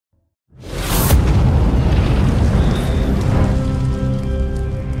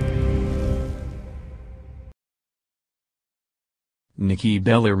Nikki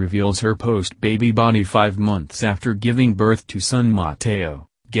Bella reveals her post-baby body 5 months after giving birth to son Matteo,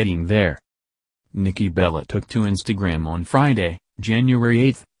 getting there. Nikki Bella took to Instagram on Friday, January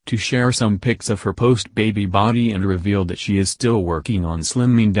 8, to share some pics of her post-baby body and revealed that she is still working on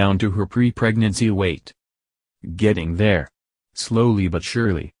slimming down to her pre-pregnancy weight. Getting there. Slowly but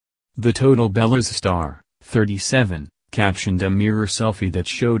surely. The Total Bella's star, 37, captioned a mirror selfie that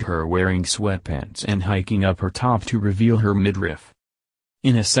showed her wearing sweatpants and hiking up her top to reveal her midriff.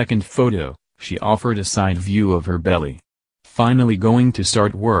 In a second photo, she offered a side view of her belly. Finally going to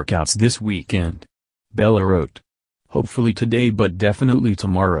start workouts this weekend. Bella wrote. Hopefully today but definitely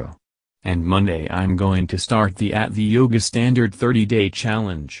tomorrow. And Monday I'm going to start the Yoga Standard 30-day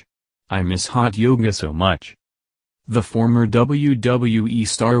challenge. I miss hot yoga so much. The former WWE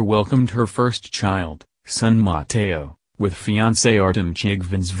star welcomed her first child, son Matteo, with fiancé Artem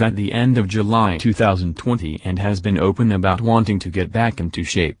Chigvintsev at the end of July 2020 and has been open about wanting to get back into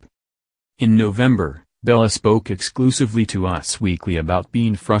shape. In November, Bella spoke exclusively to Us Weekly about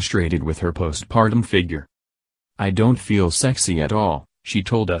being frustrated with her postpartum figure. I don't feel sexy at all, she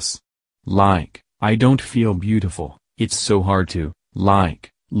told us. I don't feel beautiful. It's so hard to,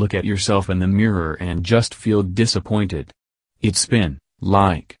 look at yourself in the mirror and just feel disappointed. It's been,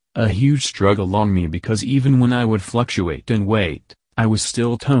 a huge struggle on me because even when I would fluctuate in weight, I was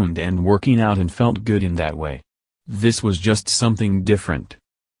still toned and working out and felt good in that way. This was just something different.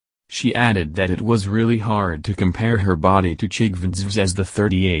 She added that it was really hard to compare her body to Chigvintsev's as the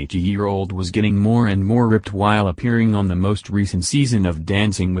 38-year-old was getting more and more ripped while appearing on the most recent season of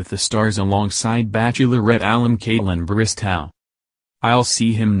Dancing with the Stars alongside Bachelorette alum Caitlin Bristow. I'll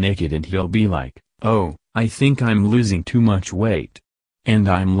see him naked and he'll be like, "Oh, I think I'm losing too much weight." And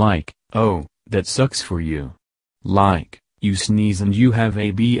I'm like, "Oh, that sucks for you. You sneeze and you have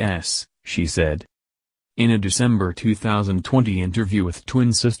ABS," she said. In a December 2020 interview with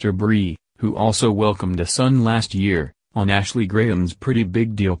twin sister Brie, who also welcomed a son last year, on Ashley Graham's Pretty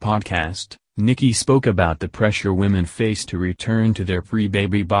Big Deal podcast, Nikki spoke about the pressure women face to return to their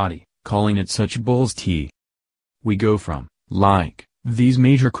pre-baby body, calling it such bull's tea. "We go from, these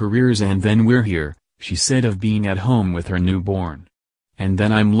major careers and then we're here," she said of being at home with her newborn. "And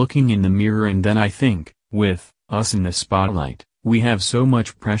then I'm looking in the mirror and then I think, with us in the spotlight, we have so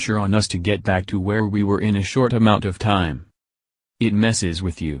much pressure on us to get back to where we were in a short amount of time. It messes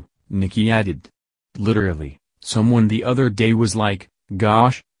with you," Nikki added. Literally, someone the other day was like,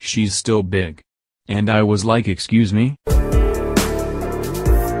 "Gosh, she's still big." And I was like, "Excuse me?"